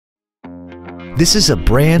This is a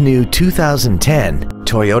brand new 2010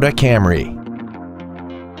 Toyota Camry.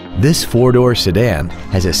 This four-door sedan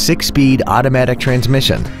has a 6-speed automatic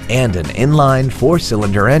transmission and an inline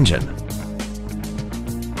 4-cylinder engine.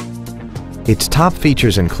 Its top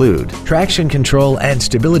features include traction control and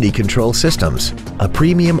stability control systems, a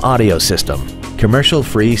premium audio system,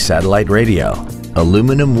 commercial-free satellite radio,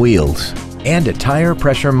 aluminum wheels, and a tire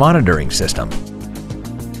pressure monitoring system.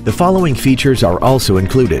 The following features are also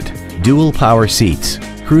included: dual power seats,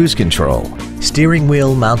 cruise control, steering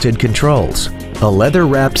wheel mounted controls, a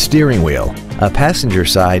leather-wrapped steering wheel, a passenger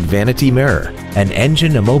side vanity mirror, an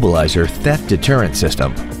engine immobilizer theft deterrent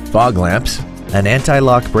system, fog lamps, an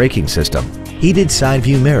anti-lock braking system, heated side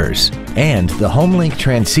view mirrors, and the HomeLink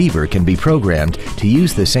transceiver can be programmed to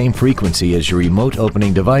use the same frequency as your remote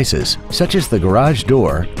opening devices, such as the garage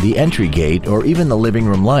door, the entry gate, or even the living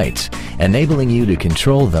room lights, enabling you to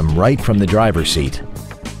control them right from the driver's seat.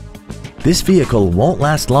 This vehicle won't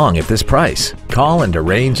last long at this price. Call and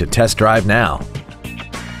arrange a test drive now.